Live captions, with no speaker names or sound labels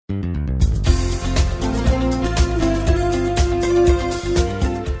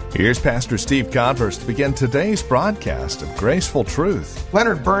Here's Pastor Steve Converse to begin today's broadcast of Graceful Truth.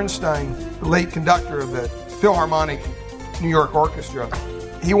 Leonard Bernstein, the late conductor of the Philharmonic New York Orchestra,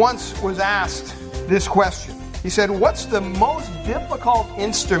 he once was asked this question. He said, "What's the most difficult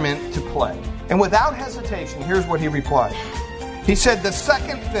instrument to play?" And without hesitation, here's what he replied. He said, "The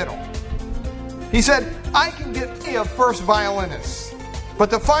second fiddle." He said, "I can get a first violinist, but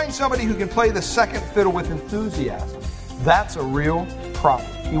to find somebody who can play the second fiddle with enthusiasm, that's a real problem."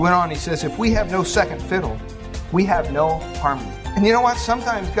 He went on, he says, "If we have no second fiddle, we have no harmony." And you know what?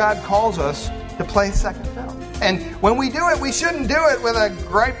 Sometimes God calls us to play second fiddle. And when we do it, we shouldn't do it with a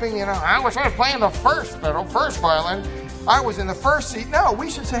griping, "I wish I was playing the first fiddle, first violin. I was in the first seat." No, we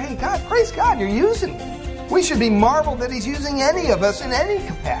should say, "Hey, God, praise God, you're using me." We should be marveled that He's using any of us in any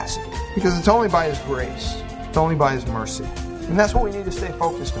capacity. Because it's only by His grace. It's only by His mercy. And that's what we need to stay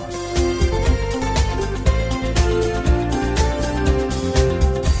focused on.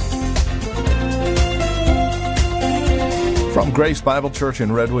 From Grace Bible Church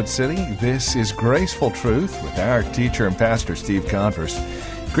in Redwood City, this is Graceful Truth with our teacher and pastor, Steve Converse.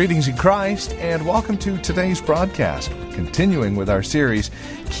 Greetings in Christ, and welcome to today's broadcast, continuing with our series,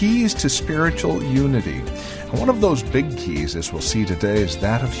 Keys to Spiritual Unity. And one of those big keys, as we'll see today, is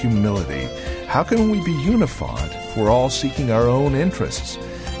that of humility. How can we be unified if we're all seeking our own interests?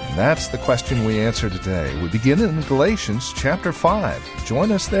 And that's the question we answer today. We begin in Galatians chapter 5.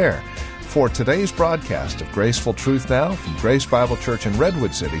 Join us there for today's broadcast of Graceful Truth now from Grace Bible Church in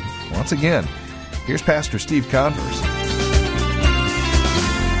Redwood City. Once again, here's Pastor Steve Converse.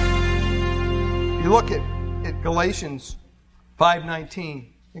 You look at Galatians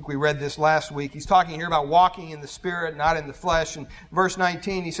 5:19. I think we read this last week. He's talking here about walking in the Spirit, not in the flesh. And verse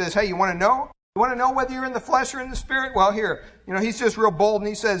 19, he says, "Hey, you want to know? You want to know whether you're in the flesh or in the Spirit? Well, here, he's just real bold, and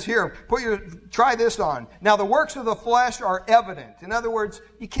he says, here, try this on. Now, the works of the flesh are evident." In other words,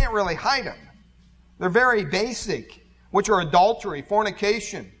 you can't really hide them. They're very basic, which are adultery,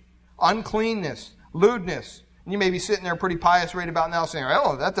 fornication, uncleanness, lewdness. And you may be sitting there pretty pious right about now saying,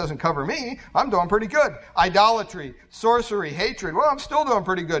 "Oh, that doesn't cover me. I'm doing pretty good." Idolatry, sorcery, hatred. Well, I'm still doing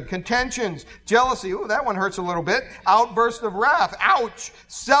pretty good. Contentions, jealousy. Oh, that one hurts a little bit. Outbursts of wrath. Ouch.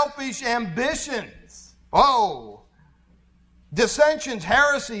 Selfish ambitions. Oh. Dissensions,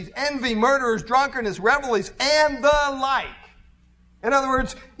 heresies, envy, murders, drunkenness, revelries, and the like. In other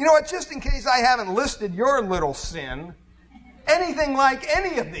words, you know what? Just in case I haven't listed your little sin, anything like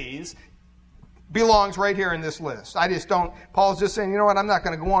any of these belongs right here in this list. Paul's just saying, you know what, I'm not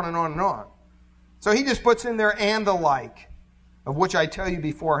going to go on and on and on. So he just puts in there, "and the like, of which I tell you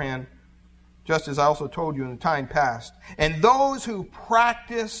beforehand, just as I also told you in the time past. And those who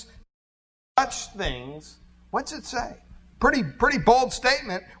practice such things," what's it say? Pretty bold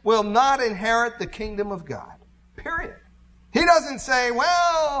statement, "will not inherit the kingdom of God." Period. He doesn't say,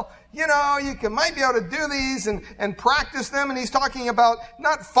 well, you might be able to do these and practice them. And he's talking about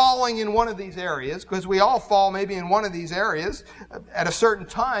not falling in one of these areas, because we all fall maybe in one of these areas at a certain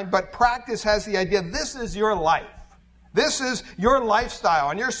time. But practice has the idea, this is your life. This is your lifestyle.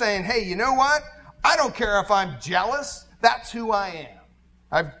 And you're saying, hey, you know what? I don't care if I'm jealous. That's who I am.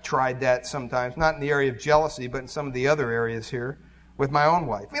 I've tried that sometimes, not in the area of jealousy, but in some of the other areas here with my own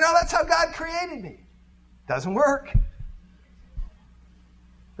wife. That's how God created me. Doesn't work.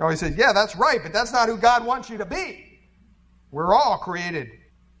 He always says, yeah, that's right, but that's not who God wants you to be. We're all created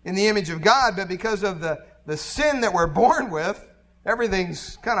in the image of God, but because of the sin that we're born with,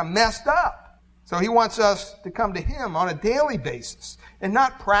 everything's kind of messed up. So He wants us to come to Him on a daily basis and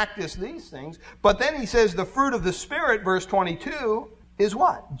not practice these things. But then He says the fruit of the Spirit, verse 22, is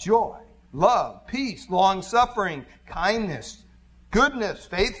what? Joy, love, peace, long-suffering, kindness, goodness,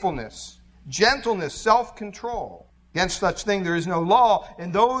 faithfulness, gentleness, self-control. Against such thing there is no law,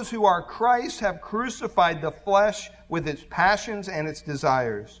 and those who are Christ have crucified the flesh with its passions and its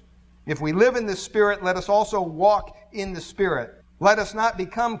desires. If we live in the Spirit, let us also walk in the Spirit. Let us not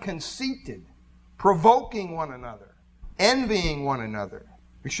become conceited, provoking one another, envying one another.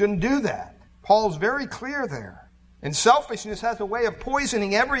 We shouldn't do that. Paul's very clear there. And selfishness has a way of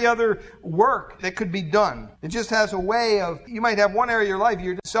poisoning every other work that could be done. It just has a way of, you might have one area of your life,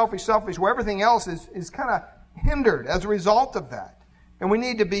 you're just selfish, where everything else is kind of hindered as a result of that. And we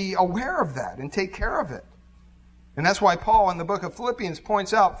need to be aware of that and take care of it. And that's why Paul in the book of Philippians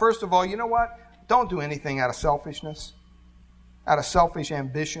points out, first of all, you know what? Don't do anything out of selfishness, out of selfish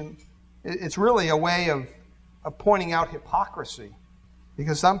ambition. It's really a way of pointing out hypocrisy.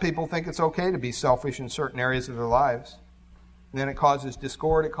 Because some people think it's okay to be selfish in certain areas of their lives. And then it causes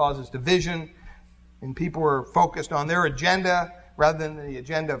discord, it causes division, and people are focused on their agenda rather than the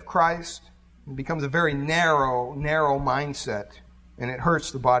agenda of Christ. It becomes a very narrow mindset. and it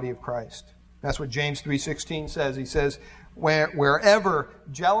hurts the body of Christ. That's what James 3:16 says. He says, wherever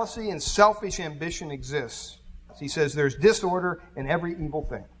jealousy and selfish ambition exists, he says there's disorder in every evil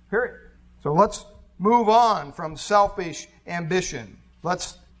thing. Period. So let's move on from selfish ambition.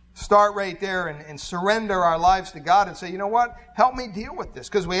 Let's start right there and surrender our lives to God and say, you know what? Help me deal with this.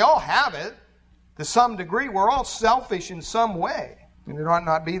 Because we all have it to some degree. We're all selfish in some way. And it ought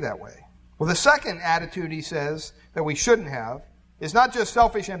not be that way. Well, the second attitude, he says, that we shouldn't have is not just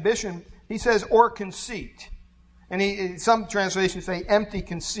selfish ambition. He says, or conceit. And some translations say empty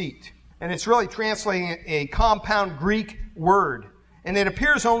conceit. And it's really translating a compound Greek word. And it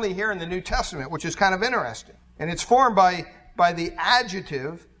appears only here in the New Testament, which is kind of interesting. And it's formed by the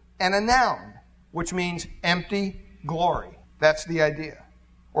adjective and a noun, which means empty glory. That's the idea.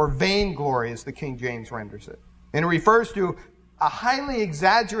 Or vain glory, as the King James renders it. And it refers to a highly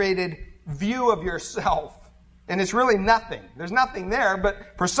exaggerated view of yourself. And it's really nothing. There's nothing there, but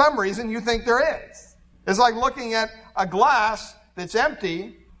for some reason you think there is. It's like looking at a glass that's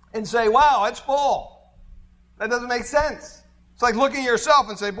empty and say, wow, it's full. That doesn't make sense. It's like looking at yourself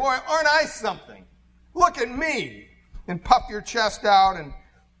and say, boy, aren't I something? Look at me. And puff your chest out and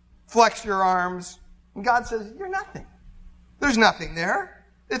flex your arms. And God says, you're nothing. There's nothing there.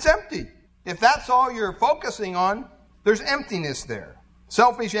 It's empty. If that's all you're focusing on, there's emptiness there.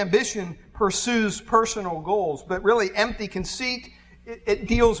 Selfish ambition pursues personal goals, but really empty conceit, it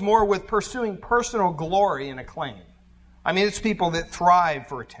deals more with pursuing personal glory and acclaim. I mean, it's people that thrive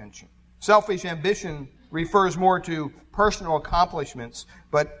for attention. Selfish ambition refers more to personal accomplishments,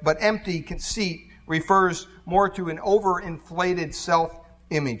 but empty conceit refers more to an overinflated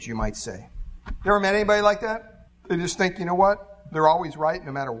self-image, you might say. You ever met anybody like that? They just think, you know what? They're always right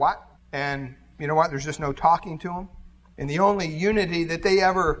no matter what. And you know what? There's just no talking to them. And the only unity that they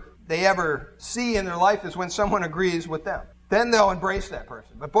ever see in their life is when someone agrees with them. Then they'll embrace that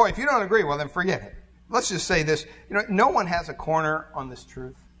person. But boy, if you don't agree, well, then forget it. Let's just say this. You know, no one has a corner on this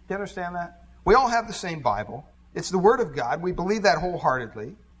truth. Do you understand that? We all have the same Bible. It's the Word of God. We believe that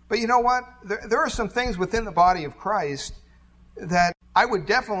wholeheartedly. But you know what? There are some things within the body of Christ that I would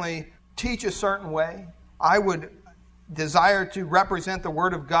definitely teach a certain way. I would desire to represent the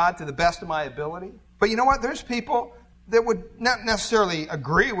Word of God to the best of my ability. But you know what? There's people that would not necessarily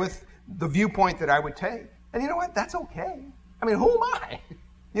agree with the viewpoint that I would take. And you know what? That's okay. I mean, who am I?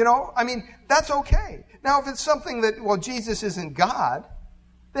 You know, I mean, that's okay. Now, if it's something that, well, Jesus isn't God,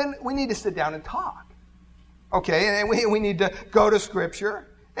 then we need to sit down and talk. Okay, and we need to go to Scripture.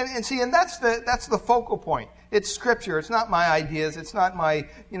 And see, and that's the focal point. It's Scripture. It's not my ideas. It's not my,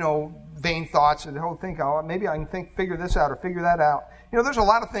 vain thoughts and think, oh, maybe I can figure this out or figure that out. You know, there's a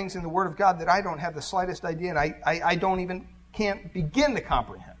lot of things in the Word of God that I don't have the slightest idea, and I can't begin to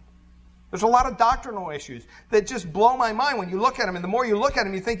comprehend. There's a lot of doctrinal issues that just blow my mind when you look at them, and the more you look at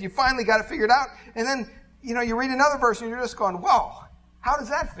them, you think you finally got it figured out, and then, you read another verse and you're just going, whoa, how does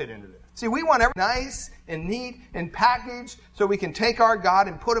that fit into this? See, we want everything nice and neat and packaged so we can take our God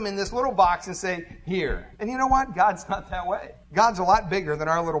and put him in this little box and say, here. And you know what? God's not that way. God's a lot bigger than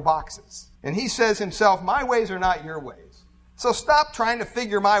our little boxes. And he says himself, my ways are not your ways. So stop trying to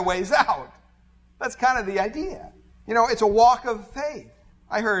figure my ways out. That's kind of the idea. It's a walk of faith.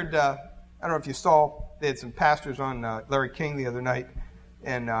 I heard, I don't know if you saw, they had some pastors on Larry King the other night,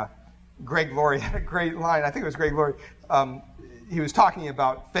 and Greg Laurie had a great line. I think it was Greg Laurie. He was talking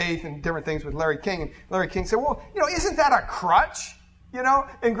about faith and different things with Larry King. And Larry King said, well, isn't that a crutch?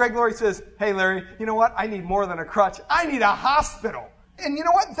 And Greg Laurie says, hey, Larry, you know what? I need more than a crutch. I need a hospital. And you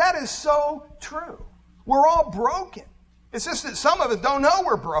know what? That is so true. We're all broken. It's just that some of us don't know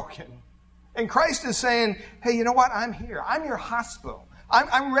we're broken. And Christ is saying, hey, you know what? I'm here. I'm your hospital.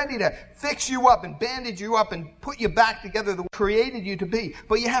 I'm ready to fix you up and bandage you up and put you back together the way I created you to be.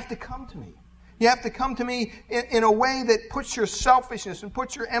 But you have to come to me. You have to come to me in a way that puts your selfishness and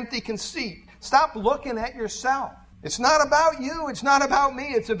puts your empty conceit. Stop looking at yourself. It's not about you. It's not about me.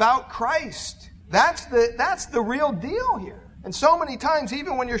 It's about Christ. That's the real deal here. And so many times,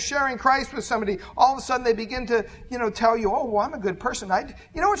 even when you're sharing Christ with somebody, all of a sudden they begin to, tell you, oh, well, I'm a good person.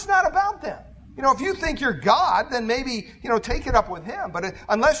 It's not about them. If you think you're God, then maybe, take it up with him. But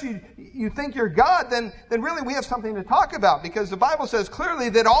unless you think you're God, then really we have something to talk about, because the Bible says clearly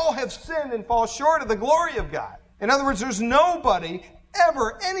that all have sinned and fall short of the glory of God. In other words, there's nobody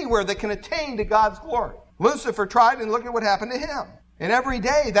ever anywhere that can attain to God's glory. Lucifer tried, and look at what happened to him. And every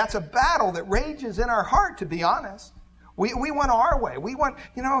day, that's a battle that rages in our heart, to be honest. We want our way. We want,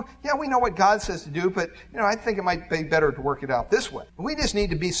 we know what God says to do, but, I think it might be better to work it out this way. We just need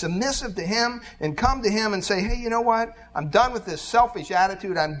to be submissive to Him and come to Him and say, hey, you know what? I'm done with this selfish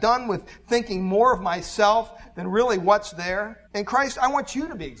attitude. I'm done with thinking more of myself than really what's there. And Christ, I want you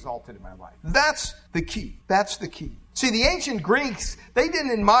to be exalted in my life. That's the key. That's the key. See, the ancient Greeks, they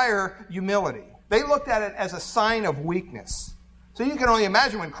didn't admire humility. They looked at it as a sign of weakness. So you can only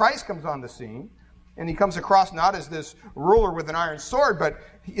imagine when Christ comes on the scene, and He comes across not as this ruler with an iron sword, but,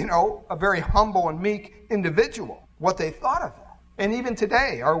 a very humble and meek individual, what they thought of that. And even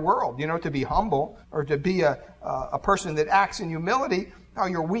today, our world, to be humble or to be a person that acts in humility,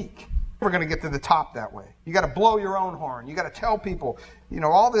 you're weak. We're going to get to the top that way. You got to blow your own horn. You got to tell people,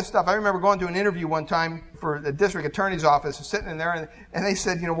 all this stuff. I remember going to an interview one time for the district attorney's office, sitting in there, and they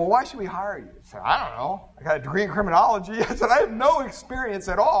said, well, why should we hire you? I said, I don't know. I got a degree in criminology. I said, I have no experience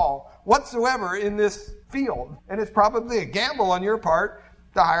at all whatsoever in this field. And it's probably a gamble on your part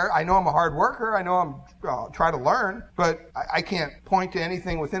to hire. I know I'm a hard worker. I know I'm trying to learn, but I can't point to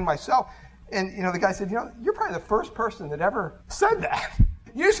anything within myself. And, the guy said, you're probably the first person that ever said that.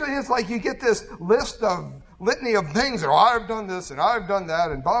 Usually it's like you get this litany of things, I've done this and I've done that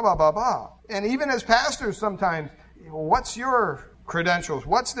and blah, blah, blah, blah. And even as pastors sometimes, what's your credentials?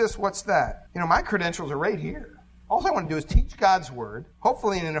 What's this? What's that? My credentials are right here. All I want to do is teach God's Word,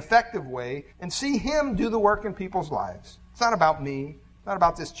 hopefully in an effective way, and see Him do the work in people's lives. It's not about me. It's not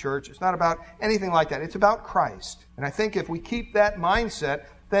about this church. It's not about anything like that. It's about Christ. And I think if we keep that mindset,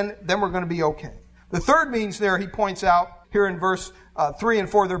 then we're going to be okay. The third means there, he points out here in verse 3 and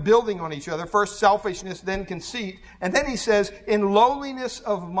 4, they're building on each other. First selfishness, then conceit. And then he says, in lowliness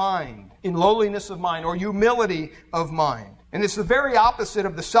of mind, or humility of mind. And it's the very opposite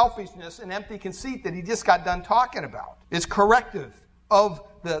of the selfishness and empty conceit that he just got done talking about. It's corrective of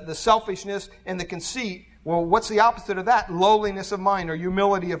the selfishness and the conceit. Well, what's the opposite of that? Lowliness of mind or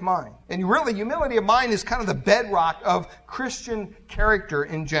humility of mind. And really, humility of mind is kind of the bedrock of Christian character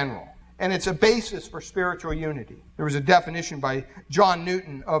in general. And it's a basis for spiritual unity. There was a definition by John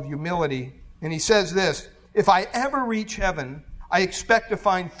Newton of humility, and he says this: if I ever reach heaven, I expect to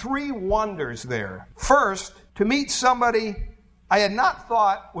find 3 wonders there. First, to meet somebody I had not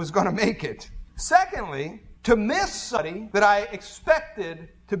thought was going to make it. Secondly, to miss somebody that I expected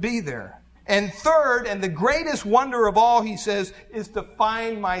to be there. And third, and the greatest wonder of all, he says, is to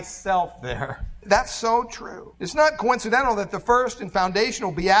find myself there. That's so true. It's not coincidental that the first and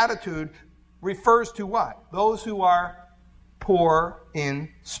foundational beatitude refers to what? Those who are poor in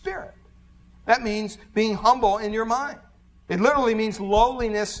spirit. That means being humble in your mind. It literally means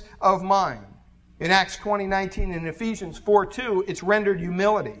lowliness of mind. In Acts 20:19 and Ephesians 4:2, it's rendered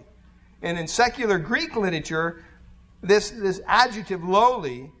humility. And in secular Greek literature, this adjective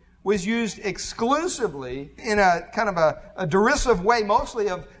lowly was used exclusively in a kind of a derisive way, mostly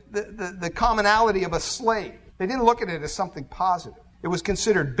of the commonality of a slave. They didn't look at it as something positive. It was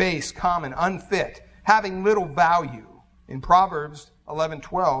considered base, common, unfit, having little value. In Proverbs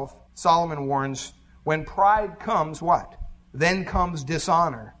 11:12, Solomon warns, when pride comes, what? Then comes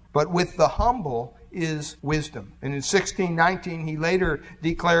dishonor. But with the humble is wisdom. And in 16:19, he later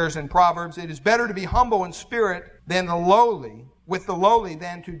declares in Proverbs, it is better to be humble in spirit than with the lowly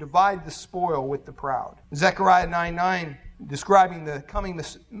than to divide the spoil with the proud. Zechariah 9:9, describing the coming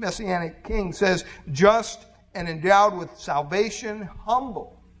Messianic king, says, just and endowed with salvation,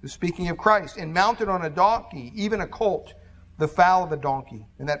 humble, speaking of Christ, and mounted on a donkey, even a colt, the foal of a donkey.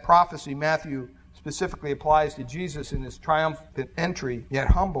 And that prophecy, Matthew specifically applies to Jesus in his triumphant entry, yet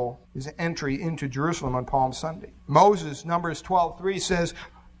humble, his entry into Jerusalem on Palm Sunday. Moses, Numbers 12:3, says,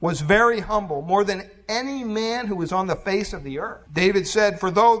 was very humble, more than any man who was on the face of the earth. David said,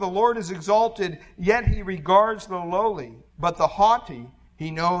 for though the Lord is exalted, yet he regards the lowly, but the haughty he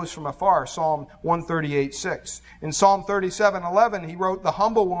knows from afar. Psalm 138:6. In Psalm 37:11, he wrote, the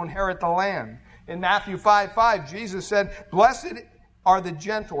humble will inherit the land. In Matthew 5:5, Jesus said, blessed are the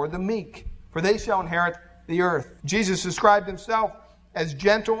gentle, or the meek, for they shall inherit the earth. Jesus described himself as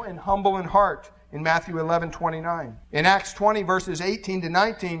gentle and humble in heart in Matthew 11:29. In Acts 20, verses 18 to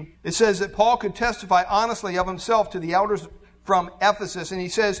 19, it says that Paul could testify honestly of himself to the elders from Ephesus, and he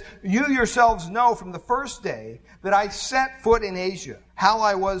says, you yourselves know from the first day that I set foot in Asia, how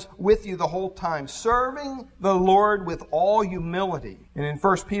I was with you the whole time, serving the Lord with all humility. And in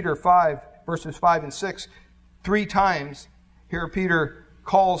 1 Peter 5, verses 5 and 6, 3 times, here Peter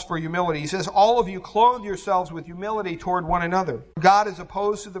calls for humility. He says, all of you clothe yourselves with humility toward one another. God is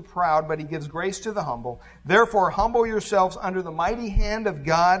opposed to the proud, but he gives grace to the humble. Therefore, humble yourselves under the mighty hand of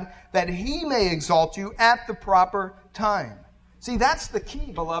God, that he may exalt you at the proper time. See, that's the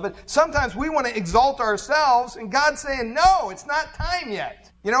key, beloved. Sometimes we want to exalt ourselves, and God's saying, no, it's not time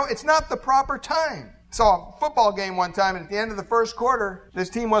yet. It's not the proper time. I saw a football game one time, and at the end of the first quarter, this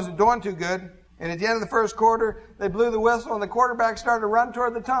team wasn't doing too good. And at the end of the first quarter, they blew the whistle, and the quarterback started to run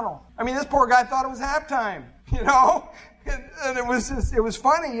toward the tunnel. I mean, this poor guy thought it was halftime, And it was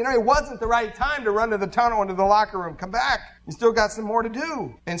funny. It wasn't the right time to run to the tunnel into the locker room. Come back. You still got some more to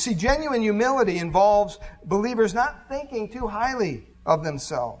do. And see, genuine humility involves believers not thinking too highly of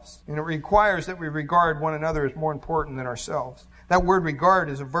themselves. And it requires that we regard one another as more important than ourselves. That word regard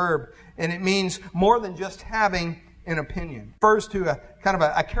is a verb, and it means more than just having an opinion. It refers to a kind of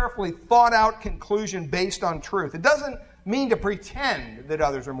a carefully thought out conclusion based on truth. It doesn't mean to pretend that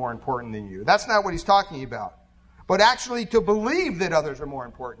others are more important than you. That's not what he's talking about. But actually to believe that others are more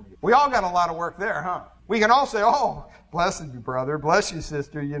important than you. We all got a lot of work there, huh? We can all say, oh, bless you, brother. Bless you,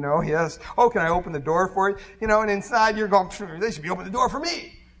 sister. Yes. Oh, can I open the door for you? And inside you're going, they should be opening the door for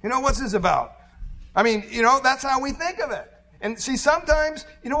me. What's this about? I mean, that's how we think of it. And see, sometimes,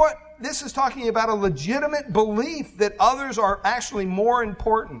 this is talking about a legitimate belief that others are actually more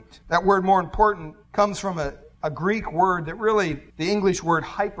important. That word more important comes from a Greek word that really the English word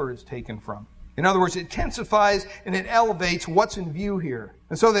hyper is taken from. In other words, it intensifies and it elevates what's in view here.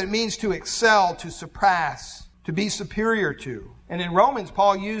 And so that it means to excel, to surpass, to be superior to. And in Romans,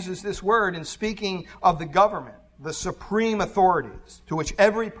 Paul uses this word in speaking of the government, the supreme authorities, to which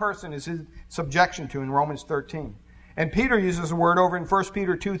every person is in subjection to in Romans 13. And Peter uses the word over in 1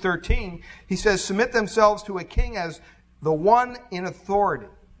 Peter 2:13. He says, submit themselves to a king as the one in authority.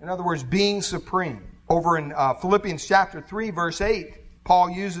 In other words, being supreme. Over in Philippians chapter 3, verse 8,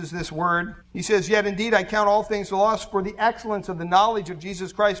 Paul uses this word. He says, yet indeed I count all things loss for the excellence of the knowledge of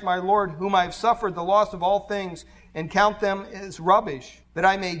Jesus Christ my Lord, whom I have suffered the loss of all things, and count them as rubbish, that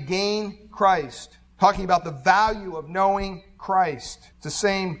I may gain Christ. Talking about the value of knowing Christ. It's the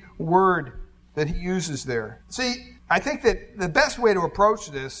same word that he uses there. See, I think that the best way to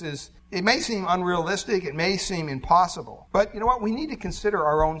approach this is, it may seem unrealistic, it may seem impossible, but you know what? We need to consider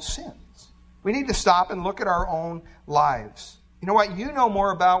our own sins. We need to stop and look at our own lives. You know what? You know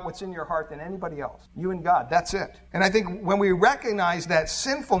more about what's in your heart than anybody else. You and God. That's it. And I think when we recognize that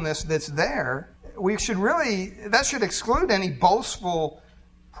sinfulness that's there, that should exclude any boastful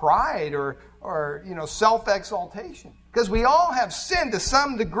pride or self-exaltation. Because we all have sinned to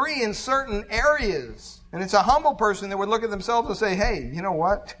some degree in certain areas. And it's a humble person that would look at themselves and say, hey, you know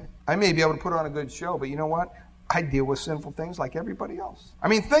what? I may be able to put on a good show, but you know what? I deal with sinful things like everybody else. I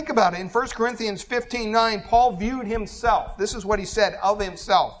mean, think about it. In 1 Corinthians 15:9, Paul viewed himself. This is what he said of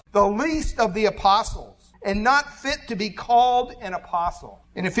himself. The least of the apostles, and not fit to be called an apostle.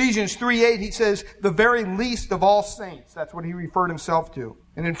 In Ephesians 3:8, he says, the very least of all saints. That's what he referred himself to.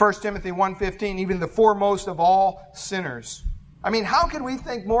 And in 1 Timothy 1:15, even the foremost of all sinners. I mean, how can we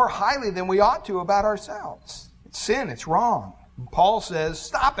think more highly than we ought to about ourselves? It's sin. It's wrong. And Paul says,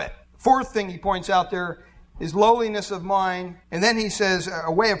 stop it. Fourth thing he points out there is lowliness of mind. And then he says,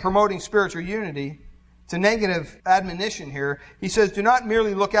 a way of promoting spiritual unity. It's a negative admonition here. He says, do not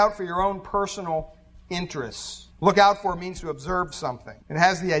merely look out for your own personal interests. Look out for means to observe something. It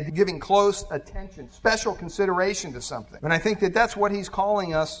has the idea of giving close attention, special consideration to something. And I think that that's what he's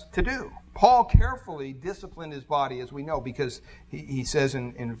calling us to do. Paul carefully disciplined his body, as we know, because he says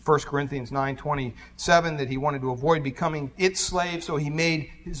in 1 Corinthians 9:27 that he wanted to avoid becoming its slave, so he made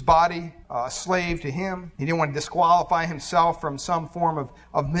his body a slave to him. He didn't want to disqualify himself from some form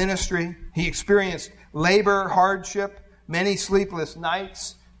of ministry. He experienced labor, hardship, many sleepless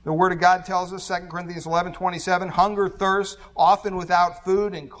nights. The Word of God tells us, 2 Corinthians 11:27, hunger, thirst, often without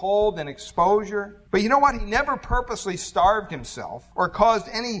food and cold and exposure. But you know what? He never purposely starved himself or caused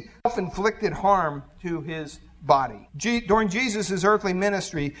any self-inflicted harm to his body. During Jesus' earthly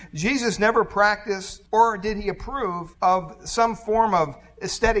ministry, Jesus never practiced or did he approve of some form of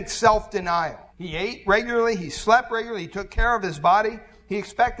aesthetic self-denial. He ate regularly, he slept regularly, he took care of his body. He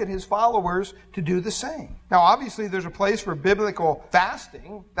expected his followers to do the same. Now, obviously, there's a place for biblical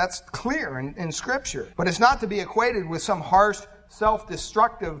fasting. That's clear in Scripture. But it's not to be equated with some harsh,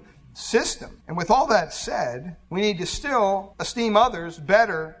 self-destructive system. And with all that said, we need to still esteem others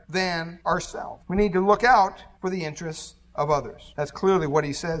better than ourselves. We need to look out for the interests of others. That's clearly what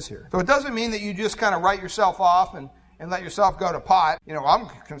he says here. So it doesn't mean that you just kind of write yourself off and let yourself go to pot. I'm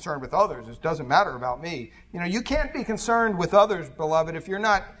concerned with others. It doesn't matter about me. You can't be concerned with others, beloved, if you're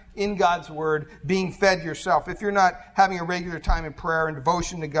not in God's Word, being fed yourself, if you're not having a regular time in prayer and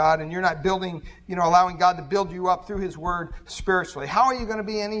devotion to God, and you're not building, allowing God to build you up through His Word spiritually. How are you going to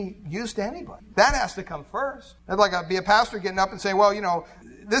be any use to anybody? That has to come first. It's like be a pastor getting up and saying, well,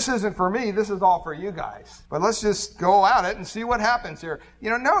 this isn't for me, this is all for you guys. But let's just go at it and see what happens here.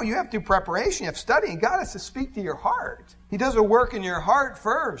 No, you have to do preparation, you have to study, and God has to speak to your heart. He does a work in your heart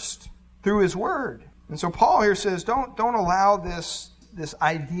first through His Word. And so Paul here says, don't allow this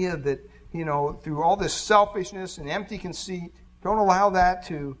idea that, through all this selfishness and empty conceit, don't allow that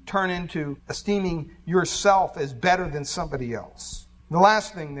to turn into esteeming yourself as better than somebody else. And the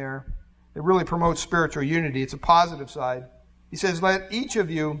last thing there that really promotes spiritual unity, it's a positive side. He says, let each of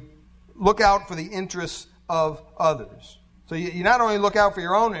you look out for the interests of others. So you not only look out for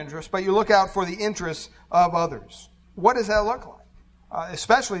your own interests, but you look out for the interests of others. What does that look like?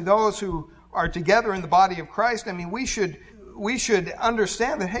 Especially those who are together in the body of Christ. I mean, we should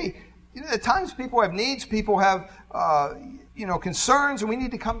understand that, hey, at times people have needs, people have concerns, and we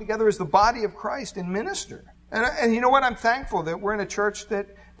need to come together as the body of Christ and minister. And you know what? I'm thankful that we're in a church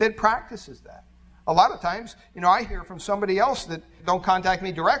that practices that. A lot of times, I hear from somebody else that don't contact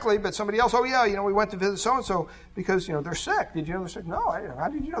me directly, but somebody else, oh yeah, we went to visit so-and-so because, they're sick. Did you know they're sick? No, I didn't. How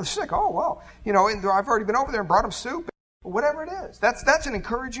did you know they're sick? Oh, well, and I've already been over there and brought them soup. Whatever it is. That's an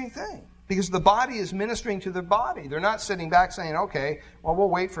encouraging thing because the body is ministering to the body. They're not sitting back saying, okay, well, we'll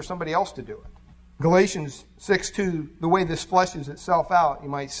wait for somebody else to do it. Galatians 6:2, the way this fleshes itself out, you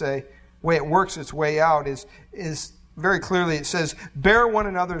might say, the way it works its way out is very clearly, it says, bear one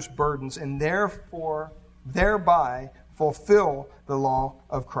another's burdens and therefore thereby fulfill the law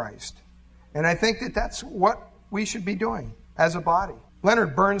of Christ. And I think that's what we should be doing as a body.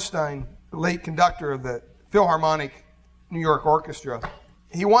 Leonard Bernstein, the late conductor of the Philharmonic New York Orchestra,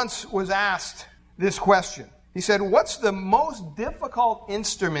 he once was asked this question. He said, what's the most difficult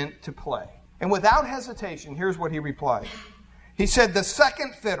instrument to play? And without hesitation, here's what he replied. He said, the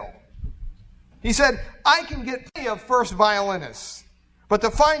second fiddle. He said, I can get plenty of first violinists, but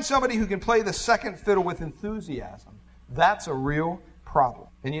to find somebody who can play the second fiddle with enthusiasm, that's a real problem.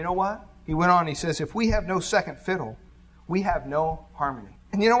 And you know what? He went on, he says, if we have no second fiddle, we have no harmony.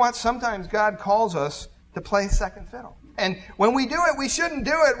 And you know what? Sometimes God calls us to play second fiddle. And when we do it, we shouldn't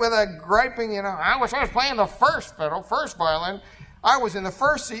do it with a griping, I wish I was playing the first fiddle, first violin. I was in the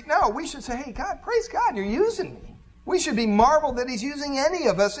first seat. No, we should say, hey, God, praise God, you're using me. We should be marveled that He's using any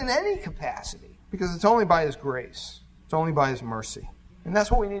of us in any capacity. Because it's only by His grace. It's only by His mercy. And that's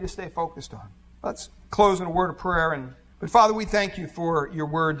what we need to stay focused on. Let's close in a word of prayer. But Father, we thank You for Your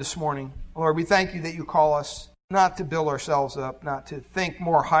word this morning. Lord, we thank You that You call us not to build ourselves up, not to think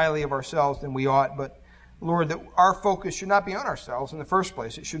more highly of ourselves than we ought, but Lord, that our focus should not be on ourselves in the first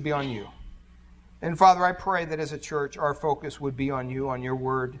place. It should be on You. And Father, I pray that as a church, our focus would be on You, on Your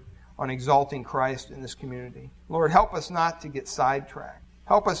word, on exalting Christ in this community. Lord, help us not to get sidetracked.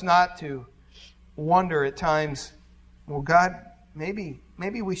 Help us not to wonder at times, well, God, maybe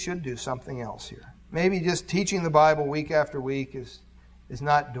we should do something else here. Maybe just teaching the Bible week after week is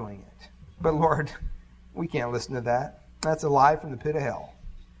not doing it. But Lord, we can't listen to that. That's a lie from the pit of hell.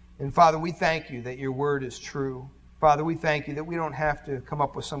 And Father, we thank You that Your word is true. Father, we thank You that we don't have to come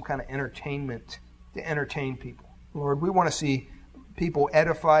up with some kind of entertainment to entertain people. Lord, we want to see people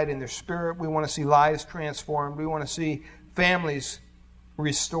edified in their spirit. We want to see lives transformed. We want to see families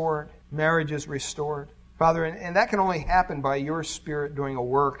restored, marriages restored. Father, and that can only happen by Your Spirit doing a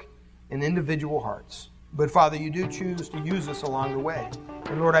work in individual hearts. But Father, You do choose to use us along the way.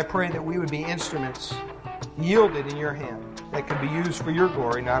 And Lord, I pray that we would be instruments yielded in Your hand that could be used for Your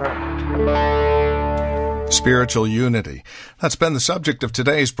glory, not ours. Spiritual unity. That's been the subject of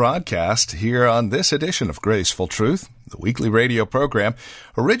today's broadcast here on this edition of Graceful Truth, the weekly radio program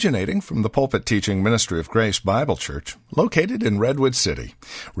originating from the Pulpit Teaching Ministry of Grace Bible Church, located in Redwood City,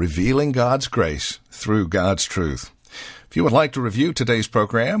 revealing God's grace through God's truth. If you would like to review today's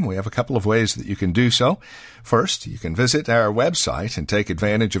program, we have a couple of ways that you can do so. First, you can visit our website and take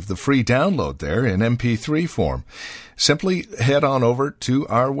advantage of the free download there in MP3 form. Simply head on over to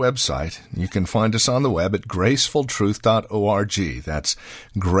our website. You can find us on the web at gracefultruth.org. That's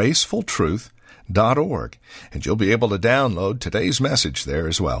gracefultruth.org. And you'll be able to download today's message there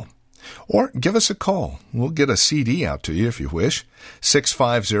as well. Or give us a call. We'll get a CD out to you if you wish.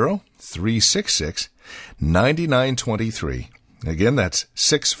 650-366-9923. Again, that's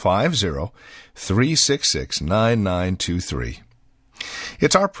 650-366-9923.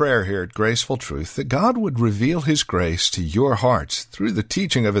 It's our prayer here at Graceful Truth that God would reveal His grace to your hearts through the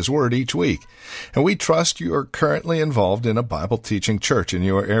teaching of His Word each week. And we trust you are currently involved in a Bible teaching church in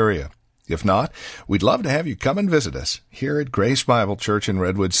your area. If not, we'd love to have you come and visit us here at Grace Bible Church in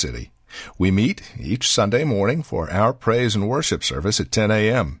Redwood City. We meet each Sunday morning for our praise and worship service at 10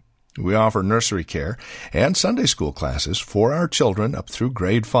 a.m. We offer nursery care and Sunday school classes for our children up through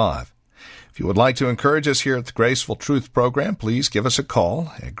grade 5. If you would like to encourage us here at the Graceful Truth program, please give us a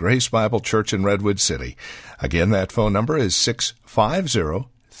call at Grace Bible Church in Redwood City. Again, that phone number is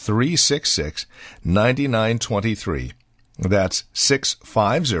 650-366-9923. That's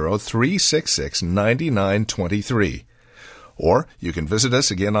 650-366-9923. Or you can visit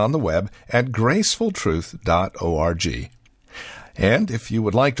us again on the web at gracefultruth.org. And if you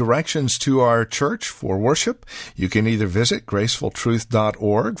would like directions to our church for worship, you can either visit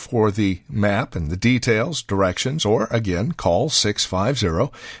gracefultruth.org for the map and the details, directions, or again, call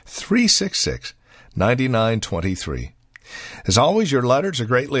 650-366-9923. As always, your letters are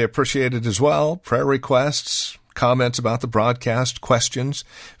greatly appreciated as well. Prayer requests, comments about the broadcast, questions.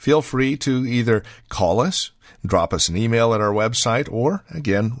 Feel free to either call us, drop us an email at our website, or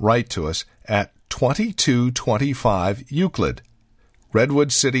again, write to us at 2225 Euclid,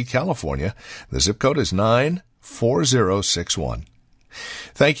 Redwood City, California. The zip code is 94061.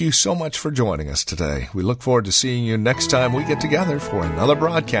 Thank you so much for joining us today. We look forward to seeing you next time we get together for another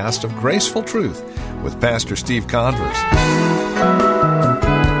broadcast of Graceful Truth with Pastor Steve Converse.